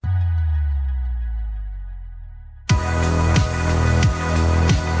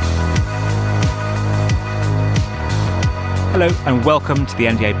Hello and welcome to the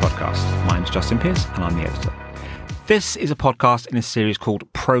NDA podcast. My name's Justin Pearce and I'm the editor. This is a podcast in a series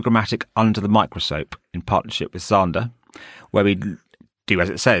called Programmatic Under the Microscope in partnership with Xandr, where we do,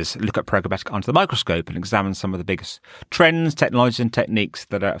 as it says, look at programmatic under the microscope and examine some of the biggest trends, technologies and techniques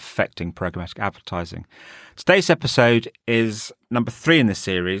that are affecting programmatic advertising. Today's episode is number 3 in this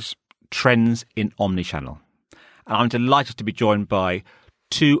series, Trends in Omnichannel. And I'm delighted to be joined by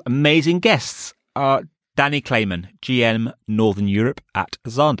two amazing guests. Danny Clayman, GM Northern Europe at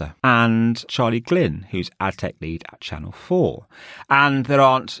Xandr, and Charlie Glynn, who's ad tech lead at Channel 4. And there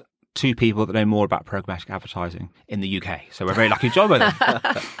aren't two people that know more about programmatic advertising in the UK, so we're very lucky to join by them.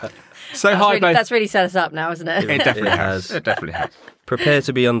 So hi, both. That's really set us up now, isn't it? It definitely has. It definitely has. Prepare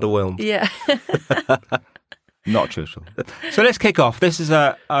to be underwhelmed. Yeah. Not true at all. So let's kick off. This is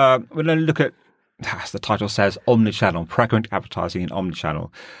we're going to look at, as the title says, omnichannel, programmatic advertising in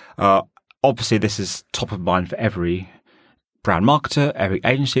omnichannel. Obviously, this is top of mind for every brand marketer, every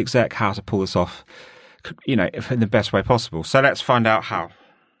agency exec, how to pull this off, in the best way possible. So let's find out how.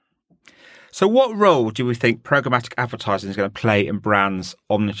 So what role do we think programmatic advertising is going to play in brands'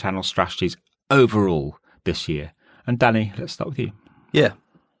 omnichannel strategies overall this year? And Danny, let's start with you. Yeah.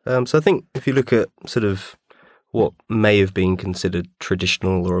 So I think if you look at sort of what may have been considered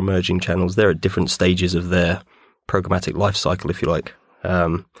traditional or emerging channels, they're at different stages of their programmatic life cycle, if you like.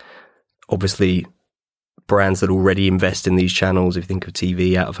 Obviously, brands that already invest in these channels, if you think of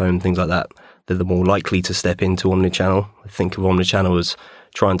TV, out of home, things like that, they're the more likely to step into omnichannel. I think of omnichannel as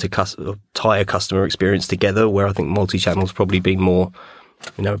trying to tie a customer experience together, where I think multi-channel's probably been more,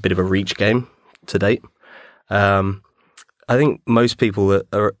 a bit of a reach game to date. I think most people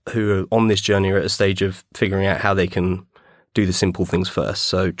who are on this journey are at a stage of figuring out how they can do the simple things first.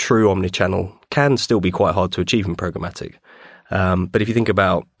 So true omnichannel can still be quite hard to achieve in programmatic. But if you think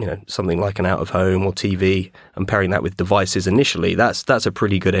about, something like an out of home or TV and pairing that with devices initially, that's a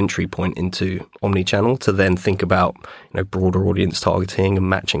pretty good entry point into omnichannel to then think about, broader audience targeting and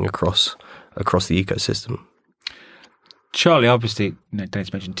matching across the ecosystem. Charlie, obviously,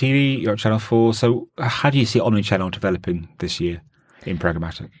 Danny's mentioned TV, you're at Channel 4. So how do you see omnichannel developing this year in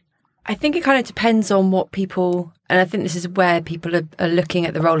programmatic? I think it kind of depends on what people, and I think this is where people are looking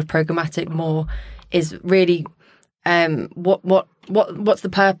at the role of programmatic more, is really what's the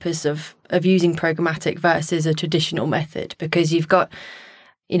purpose of using programmatic versus a traditional method? Because you've got,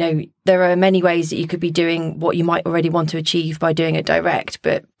 there are many ways that you could be doing what you might already want to achieve by doing it direct.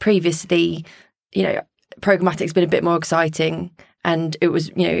 But previously, programmatic's been a bit more exciting, and it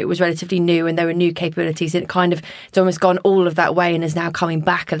was relatively new, and there were new capabilities, and it's almost gone all of that way and is now coming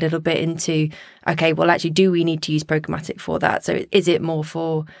back a little bit into, okay, well, actually, do we need to use programmatic for that? So is it more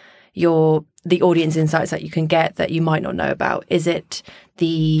for the audience insights that you can get that you might not know about? Is it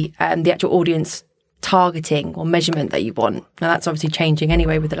the actual audience targeting or measurement that you want? Now that's obviously changing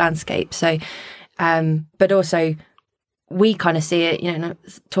anyway with the landscape. So, but also we kind of see it,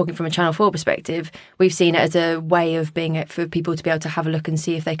 talking from a Channel 4 perspective, we've seen it as a way of for people to be able to have a look and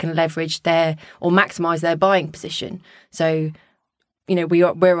see if they can leverage or maximise their buying position. So,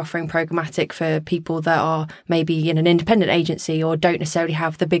 we're offering programmatic for people that are maybe in an independent agency or don't necessarily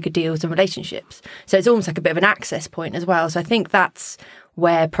have the bigger deals and relationships. So it's almost like a bit of an access point as well. So I think that's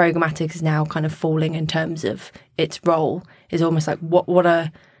where programmatic is now kind of falling in terms of its role, is almost like what are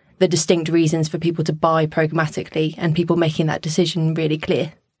the distinct reasons for people to buy programmatically and people making that decision really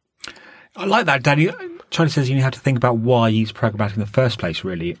clear. I like that, Danny. Charlie says you have to think about why use programmatic in the first place,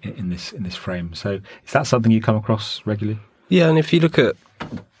 really, in this frame. So is that something you come across regularly? Yeah, and if you look at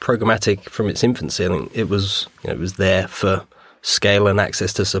programmatic from its infancy, I think it was there for scale and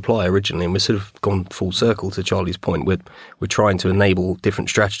access to supply originally, and we've sort of gone full circle to Charlie's point. We're trying to enable different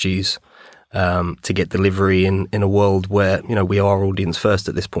strategies to get delivery in a world where we are audience first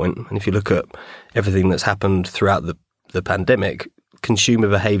at this point. And if you look at everything that's happened throughout the pandemic, consumer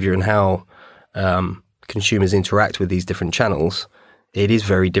behaviour and how consumers interact with these different channels, it is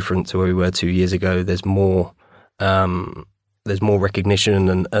very different to where we were 2 years ago. There's more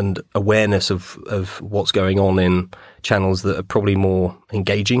recognition and awareness of what's going on in channels that are probably more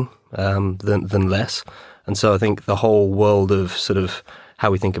engaging than less. And so I think the whole world of sort of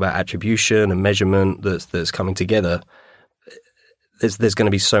how we think about attribution and measurement that's coming together, there's going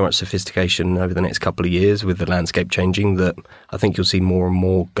to be so much sophistication over the next couple of years with the landscape changing that I think you'll see more and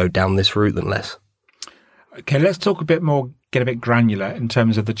more go down this route than less. Okay, let's talk a bit more, get a bit granular in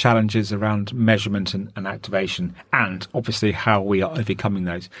terms of the challenges around measurement and activation, and obviously how we are overcoming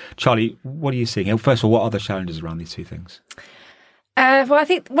those. Charlie, what are you seeing? First of all, what are the challenges around these two things? Well, I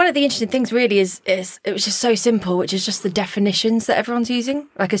think one of the interesting things really is it was just so simple, which is just the definitions that everyone's using.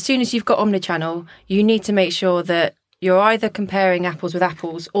 Like as soon as you've got omnichannel, you need to make sure that you're either comparing apples with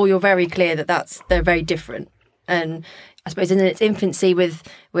apples, or you're very clear that they're very different. And I suppose in its infancy with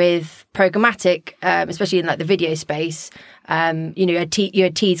programmatic, especially in like the video space, you had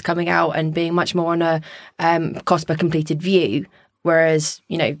Teads coming out and being much more on a cost per completed view, whereas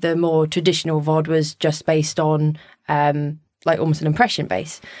the more traditional VOD was just based on like almost an impression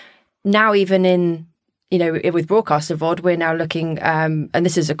base. Now, even in with broadcaster VOD, we're now looking, and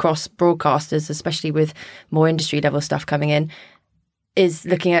this is across broadcasters, especially with more industry level stuff coming in, is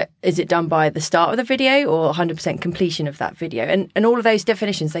looking at, is it done by the start of the video or 100% completion of that video? And all of those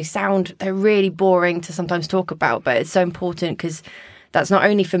definitions, they're really boring to sometimes talk about, but it's so important because that's not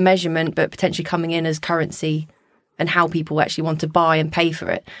only for measurement, but potentially coming in as currency and how people actually want to buy and pay for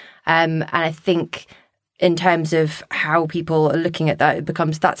it. And I think in terms of how people are looking at that,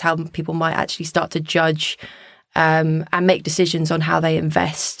 that's how people might actually start to judge and make decisions on how they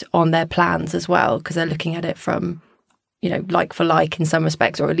invest on their plans as well, because they're looking at it from like for like in some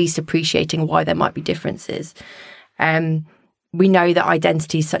respects, or at least appreciating why there might be differences. We know that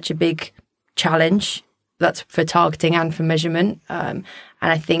identity is such a big challenge. That's for targeting and for measurement. And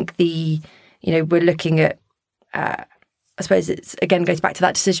I think we're looking at, I suppose it's again goes back to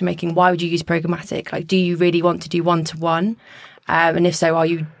that decision making. Why would you use programmatic? Like, do you really want to do one-to-one? And if so, are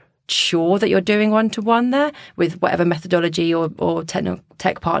you sure that you're doing one-to-one there with whatever methodology or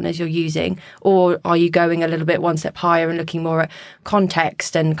tech partners you're using, or are you going a little bit one step higher and looking more at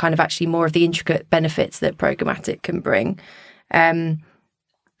context and kind of actually more of the intricate benefits that programmatic can bring? And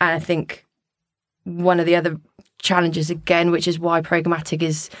I think one of the other challenges again, which is why programmatic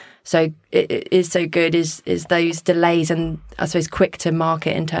is so good, is those delays and I suppose quick to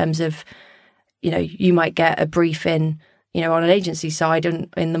market in terms of you might get a brief in on an agency side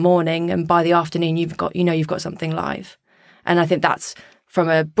in the morning, and by the afternoon you've got something live. And I think that's, from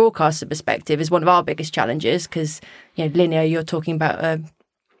a broadcaster perspective, is one of our biggest challenges, because linear, you're talking about an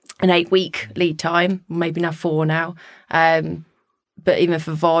 8-week lead time, maybe now 4 now. But even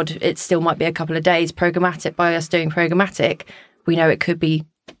for VOD, it still might be a couple of days. Programmatic, by us doing programmatic, we know it could be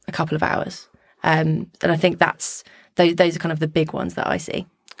a couple of hours. And I think those are kind of the big ones that I see.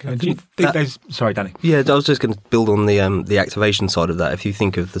 Do you think there's... Sorry, Danny. Yeah, I was just going to build on the activation side of that. If you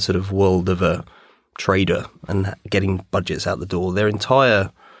think of the sort of world of a trader and getting budgets out the door, their entire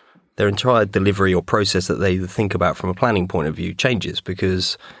delivery or process that they think about from a planning point of view changes,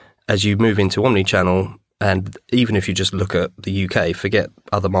 because as you move into omnichannel, and even if you just look at the UK, forget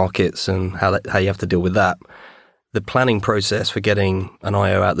other markets and how you have to deal with that, the planning process for getting an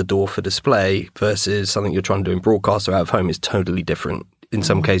IO out the door for display versus something you're trying to do in broadcast or out of home is totally different. In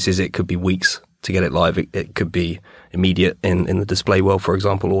some cases, it could be weeks to get it live. It could be immediate in the display world, for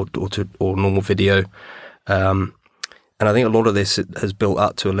example, or normal video. And I think a lot of this has built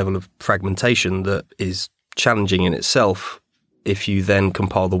up to a level of fragmentation that is challenging in itself if you then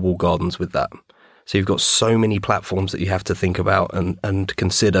compile the walled gardens with that. So you've got so many platforms that you have to think about and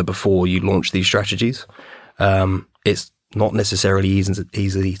consider before you launch these strategies. It's not necessarily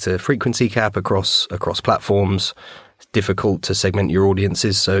easy to frequency cap across platforms. It's difficult to segment your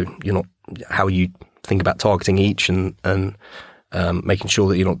audiences, so you're not how you think about targeting each and making sure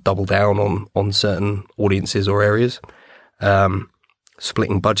that you're not double down on certain audiences or areas.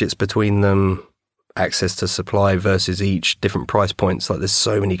 Splitting budgets between them, access to supply versus each, different price points. Like, there's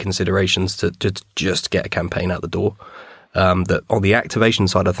so many considerations to just get a campaign out the door. That on the activation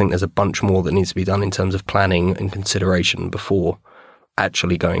side, I think there's a bunch more that needs to be done in terms of planning and consideration before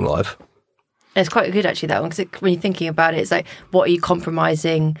actually going live. It's quite good, actually, that one, because when you're thinking about it, it's like, what are you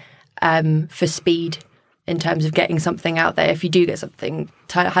compromising for speed in terms of getting something out there? If you do get something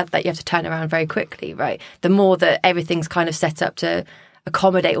that you have to turn around very quickly, right? The more that everything's kind of set up to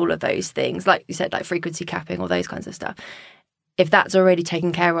accommodate all of those things, like you said, like frequency capping, all those kinds of stuff. If that's already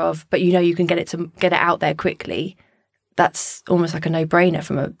taken care of, but you can get it out there quickly, that's almost like a no-brainer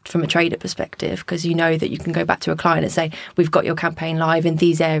from a trader perspective, because you know that you can go back to a client and say, we've got your campaign live in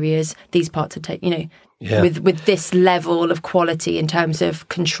these areas, these parts of with this level of quality in terms of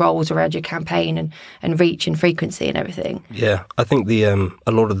controls around your campaign and reach and frequency and everything. Yeah, I think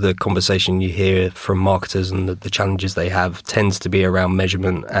a lot of the conversation you hear from marketers and the challenges they have tends to be around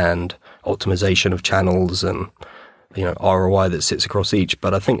measurement and optimization of channels and ROI that sits across each.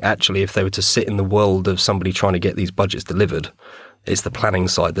 But I think actually, if they were to sit in the world of somebody trying to get these budgets delivered, it's the planning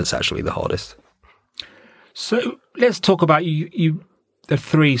side that's actually the hardest. So let's talk about the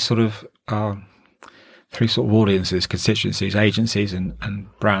three sort of audiences, constituencies, agencies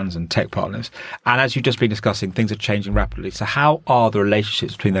and brands and tech partners. And as you've just been discussing, things are changing rapidly. So how are the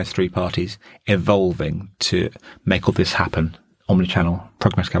relationships between those three parties evolving to make all this happen? Omnichannel,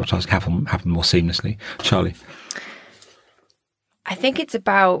 programmatic advertising happen more seamlessly. Charlie? I think it's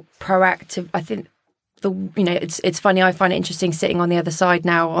about proactive. I think it's funny. I find it interesting sitting on the other side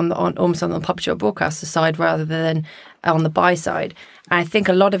now, on almost on the publisher or broadcaster side rather than on the buy side. And I think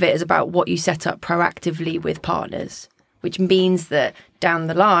a lot of it is about what you set up proactively with partners, which means that down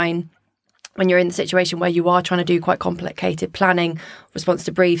the line, when you're in the situation where you are trying to do quite complicated planning, response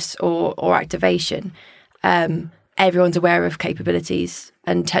to briefs or activation, everyone's aware of capabilities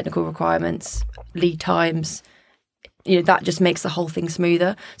and technical requirements, lead times. That just makes the whole thing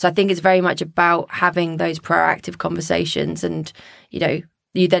smoother. So I think it's very much about having those proactive conversations, and you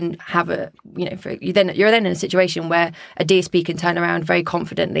then have you're then in a situation where a DSP can turn around very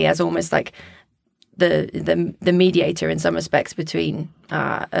confidently as almost like the mediator in some respects between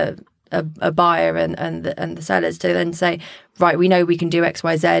a buyer and the sellers, to then say, right, we know we can do X,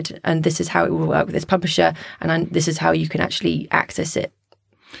 Y, Z, and this is how it will work with this publisher, and this is how you can actually access it.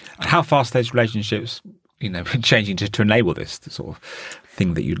 And how fast those relationships, changing to enable this the sort of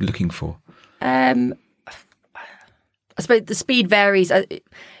thing that you're looking for? I suppose the speed varies.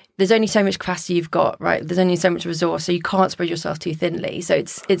 There's only so much capacity you've got, right? There's only so much resource, so you can't spread yourself too thinly. So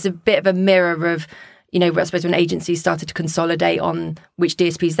it's a bit of a mirror of, I suppose when agencies started to consolidate on which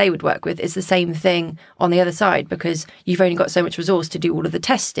DSPs they would work with, it's the same thing on the other side, because you've only got so much resource to do all of the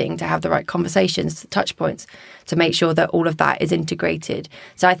testing, to have the right conversations, the touch points, to make sure that all of that is integrated.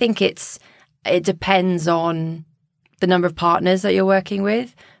 So I think it depends on the number of partners that you're working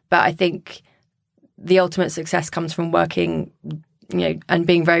with, but I think the ultimate success comes from working, and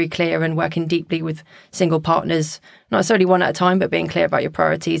being very clear and working deeply with single partners, not necessarily one at a time, but being clear about your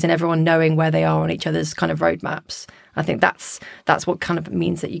priorities and everyone knowing where they are on each other's kind of roadmaps. I think that's what kind of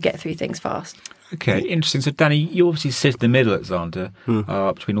means that you get through things fast. Okay, interesting. So, Danny, you obviously sit in the middle at Xandr,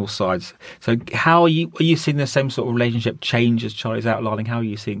 between all sides. So, how are you seeing the same sort of relationship change as Charlie's outlining? How are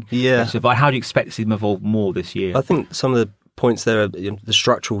you seeing? Yeah. How do you expect to see them evolve more this year? I think some of the points there, the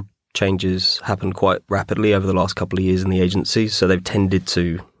structural changes happened quite rapidly over the last couple of years in the agency. So they've tended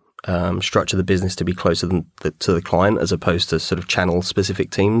to structure the business to be closer to the client, as opposed to sort of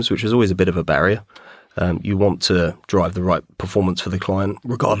channel-specific teams, which is always a bit of a barrier. You want to drive the right performance for the client,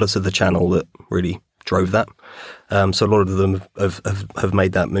 regardless of the channel that really drove that. So a lot of them have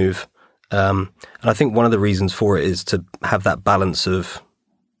made that move. And I think one of the reasons for it is to have that balance of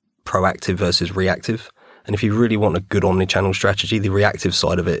proactive versus reactive. And if you really want a good omni-channel strategy, the reactive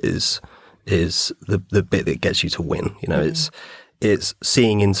side of it is the bit that gets you to win. It's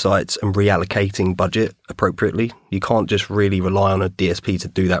seeing insights and reallocating budget appropriately. You can't just really rely on a DSP to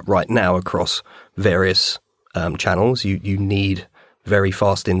do that right now across various channels. You need very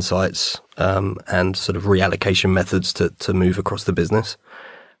fast insights and sort of reallocation methods to move across the business.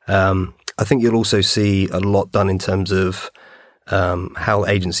 I think you'll also see a lot done in terms of how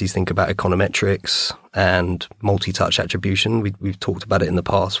agencies think about econometrics and multi-touch attribution. We've talked about it in the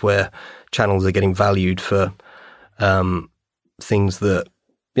past, where channels are getting valued for things that,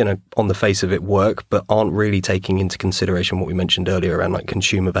 on the face of it work, but aren't really taking into consideration what we mentioned earlier around like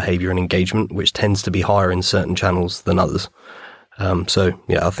consumer behavior and engagement, which tends to be higher in certain channels than others. So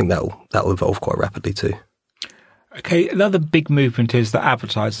I think that'll evolve quite rapidly too. Okay, another big movement is that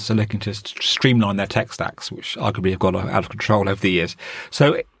advertisers are looking to streamline their tech stacks, which arguably have gone out of control over the years.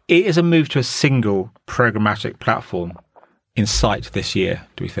 So it is a move to a single programmatic platform in sight this year,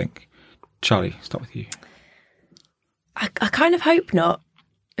 do we think? Charlie, start with you. I kind of hope not,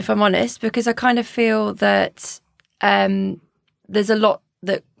 if I'm honest, because I kind of feel that there's a lot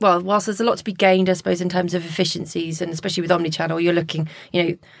that, whilst there's a lot to be gained, I suppose, in terms of efficiencies, and especially with omnichannel, you're looking,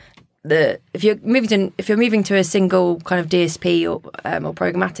 if you're moving to a single kind of DSP or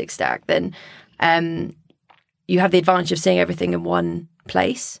programmatic stack, then you have the advantage of seeing everything in one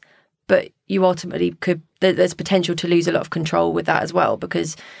place, but you ultimately there's potential to lose a lot of control with that as well,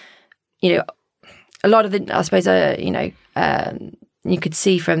 because a lot of the, I suppose, you could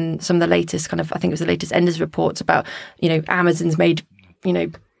see from some of the latest I think it was the latest Enders reports about, Amazon's made,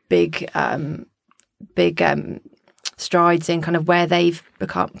 big strides in kind of where they've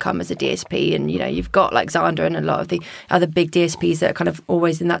become as a DSP. And, you've got like Xandr and a lot of the other big DSPs that are kind of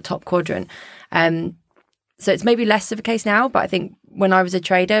always in that top quadrant. So it's maybe less of a case now, but I think when I was a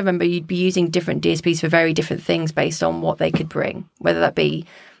trader, I remember you'd be using different DSPs for very different things based on what they could bring, whether that be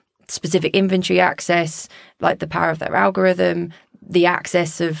specific inventory access, like the power of their algorithm, the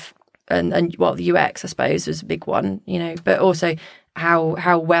access of, and the UX, I suppose, was a big one, but also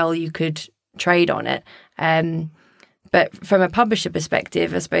how well you could trade on it. But from a publisher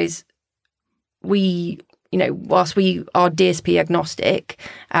perspective, I suppose we, whilst we are DSP agnostic,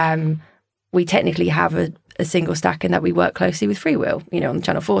 we technically have a a single stack in that we work closely with Freewheel, on the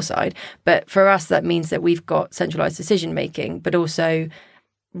Channel 4 side. But for us, that means that we've got centralised decision making, but also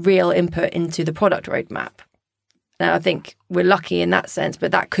real input into the product roadmap. Now, I think we're lucky in that sense,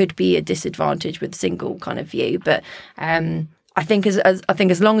 but that could be a disadvantage with single kind of view. But I think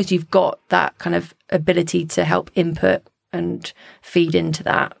as long as you've got that kind of ability to help input and feed into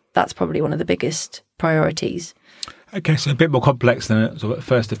that, that's probably one of the biggest priorities. Okay, so a bit more complex than it sort of at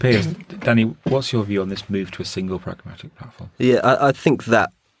first appears. Danny, what's your view on this move to a single programmatic platform? Yeah, I think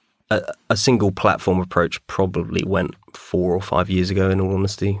that a single platform approach probably went 4 or 5 years ago, in all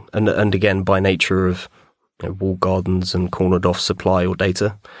honesty. And again, by nature of walled gardens and cornered off supply or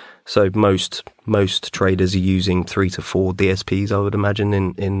data. So most traders are using 3 to 4 DSPs, I would imagine,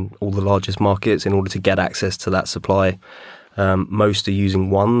 in all the largest markets in order to get access to that supply. Most are using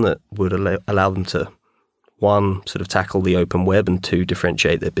one that would allow them to, one, sort of tackle the open web, and 2,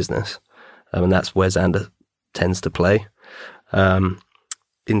 differentiate their business. And that's where Xandr tends to play.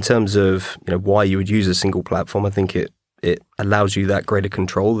 In terms of why you would use a single platform, I think it allows you that greater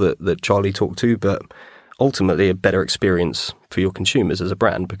control that Charlie talked to, but ultimately a better experience for your consumers as a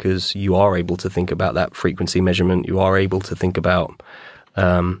brand, because you are able to think about that frequency measurement. You are able to think about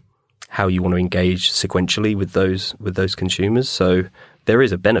how you want to engage sequentially with those consumers. So there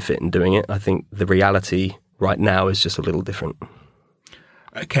is a benefit in doing it. I think the reality right now is just a little different.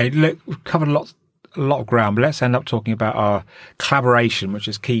 Okay, look, we've covered a lot of ground, but let's end up talking about our collaboration, which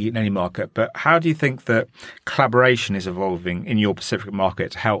is key in any market. But how do you think that collaboration is evolving in your specific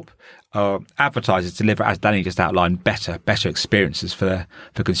market to help advertisers deliver, as Danny just outlined, better experiences for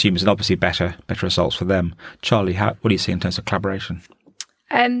consumers, and obviously better results for them? Charlie, what do you see in terms of collaboration?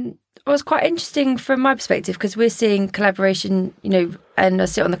 It was quite interesting from my perspective, because we're seeing collaboration, and I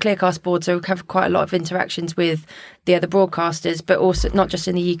sit on the Clearcast board, so we have quite a lot of interactions with the other broadcasters, but also not just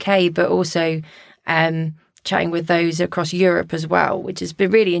in the UK, but also chatting with those across Europe as well, which has been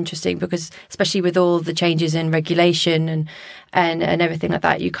really interesting, because especially with all the changes in regulation and everything like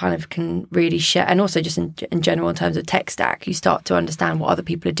that, you kind of can really share, and also just in general in terms of tech stack, you start to understand what other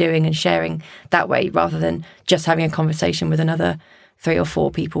people are doing and sharing that way, rather than just having a conversation with another 3 or 4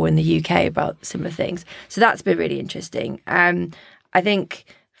 people in the UK about similar things. So that's been really interesting. I think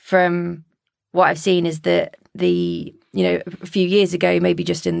from what I've seen is that a few years ago, maybe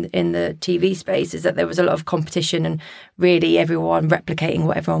just in the TV space, is that there was a lot of competition and really everyone replicating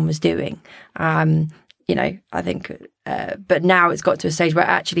what everyone was doing. I think, but now it's got to a stage where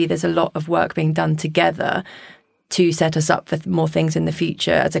actually there's a lot of work being done together to set us up for more things in the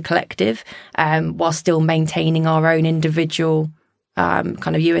future as a collective, while still maintaining our own individual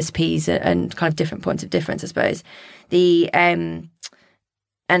kind of USPs and kind of different points of difference, I suppose.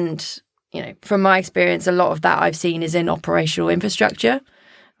 From my experience, a lot of that I've seen is in operational infrastructure,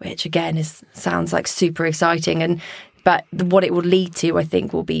 which again sounds like super exciting, but what it will lead to, I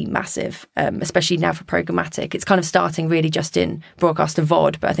think, will be massive, especially now for programmatic. It's kind of starting really just in broadcast and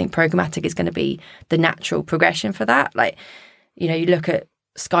VOD, but I think programmatic is going to be the natural progression for that. Like, you look at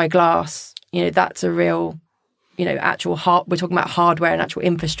Sky Glass, that's a real, actual we're talking about hardware and actual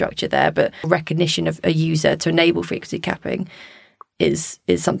infrastructure there, but recognition of a user to enable frequency capping is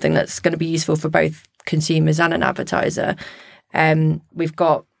something that's going to be useful for both consumers and an advertiser. We've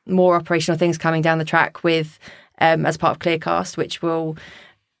got more operational things coming down the track with as part of Clearcast, which will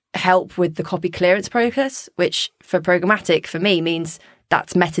help with the copy clearance process, which for programmatic, for me, means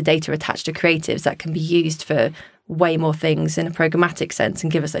that's metadata attached to creatives that can be used for way more things in a programmatic sense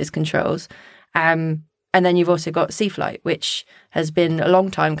and give us those controls. And then you've also got C-Flight, which has been a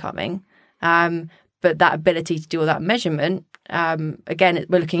long time coming. But that ability to do all that measurement, again,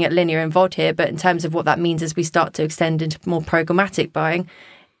 we're looking at linear and VOD here, but in terms of what that means as we start to extend into more programmatic buying,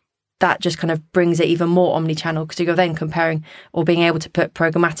 that just kind of brings it even more omni-channel, because you're then comparing or being able to put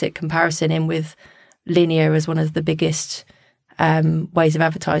programmatic comparison in with linear as one of the biggest ways of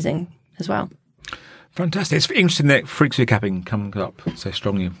advertising as well. Fantastic. It's interesting that frequency capping comes up so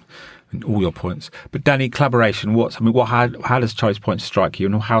strongly in all your points. But Danny, collaboration, how does Charlie's point strike you,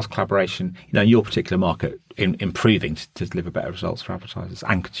 and how's collaboration, in your particular market, improving to deliver better results for advertisers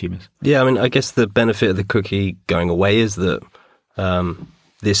and consumers? Yeah, I guess the benefit of the cookie going away is that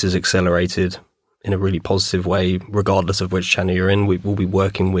this is accelerated in a really positive way, regardless of which channel you're in. We will be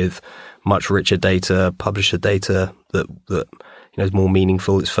working with much richer data, publisher data that is more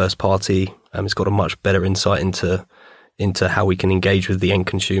meaningful. It's first party. It's got a much better insight into how we can engage with the end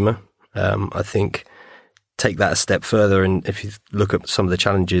consumer. I think take that a step further, and if you look at some of the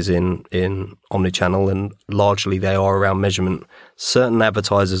challenges in omnichannel, and largely they are around measurement, certain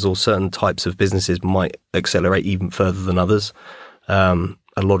advertisers or certain types of businesses might accelerate even further than others.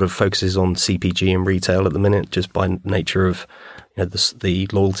 a lot of focuses on CPG and retail at the minute, just by nature of the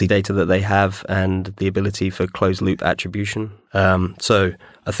loyalty data that they have and the ability for closed loop attribution. So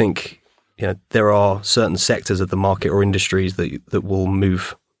I think there are certain sectors of the market or industries that will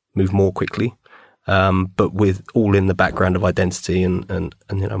move more quickly, but with all in the background of identity and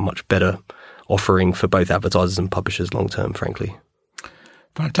much better offering for both advertisers and publishers long term, frankly.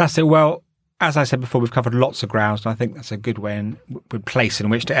 Fantastic. Well, as I said before, we've covered lots of ground, and I think that's a good place in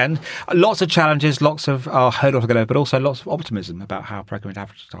which to end. Lots of challenges, lots of hurdles to get over, but also lots of optimism about how programmatic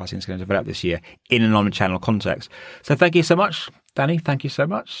advertising is going to develop this year in an omnichannel context. So thank you so much, Danny. Thank you so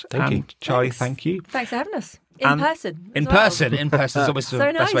much. Thank you. Charlie, thank you. Thanks for having us. In person is always so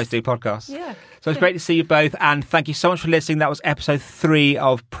the best way to do podcasts. Yeah. So it's great to see you both, and thank you so much for listening. That was episode 3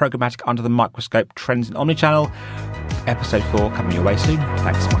 of Programmatic Under the Microscope, Trends in Omnichannel. Episode 4 coming your way soon.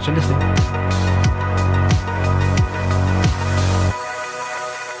 Thanks so much for listening.